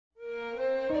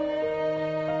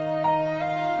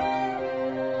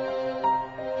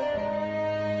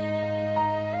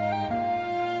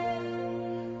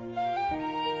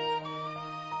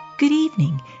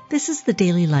evening. This is the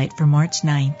Daily Light for March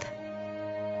 9th.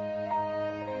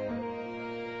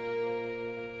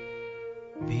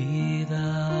 Be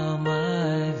thou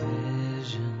my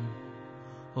vision,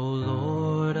 O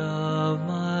Lord of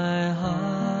my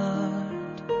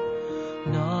heart,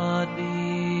 not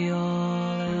be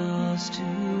all else to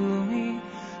me,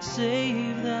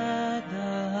 save that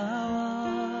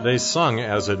thou art. They sung,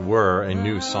 as it were, a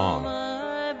new song,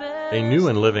 a new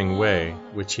and living way,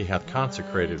 which he hath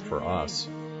consecrated for us,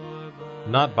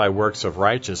 not by works of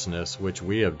righteousness which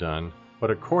we have done, but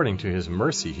according to his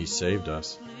mercy he saved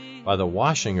us, by the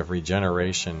washing of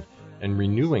regeneration and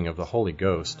renewing of the Holy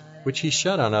Ghost, which he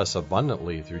shed on us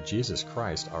abundantly through Jesus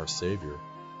Christ our Savior.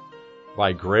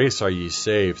 By grace are ye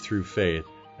saved through faith,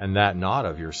 and that not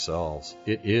of yourselves.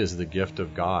 It is the gift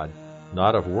of God,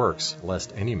 not of works,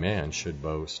 lest any man should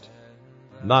boast.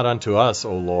 Not unto us,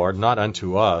 O Lord, not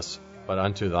unto us, but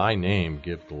unto thy name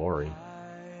give glory.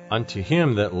 Unto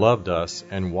him that loved us,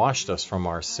 and washed us from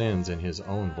our sins in his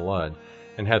own blood,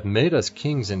 and hath made us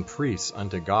kings and priests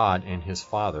unto God and his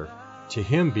Father, to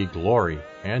him be glory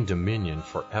and dominion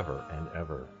forever and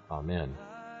ever. Amen.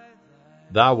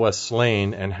 Thou wast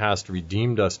slain, and hast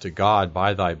redeemed us to God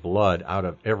by thy blood out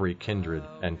of every kindred,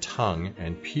 and tongue,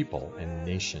 and people, and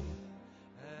nation.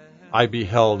 I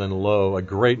beheld, and lo, a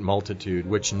great multitude,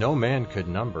 which no man could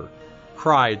number,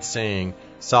 cried, saying,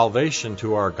 Salvation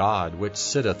to our God, which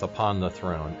sitteth upon the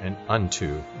throne, and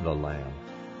unto the Lamb.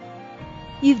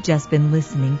 You've just been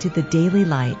listening to the Daily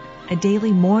Light, a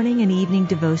daily morning and evening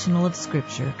devotional of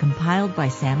Scripture compiled by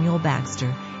Samuel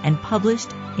Baxter and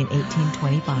published in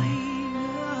 1825.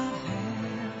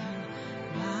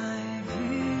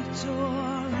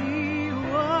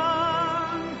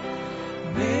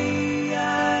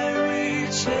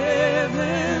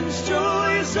 Heaven's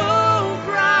joy so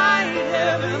bright,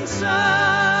 heaven's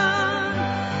sun,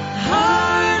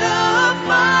 heart of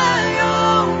my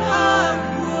own heart,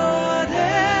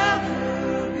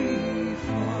 whatever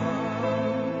befall,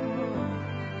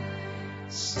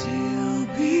 still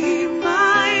be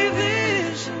my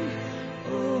vision,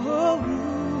 O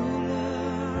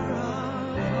ruler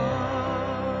of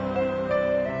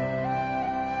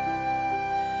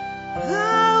all.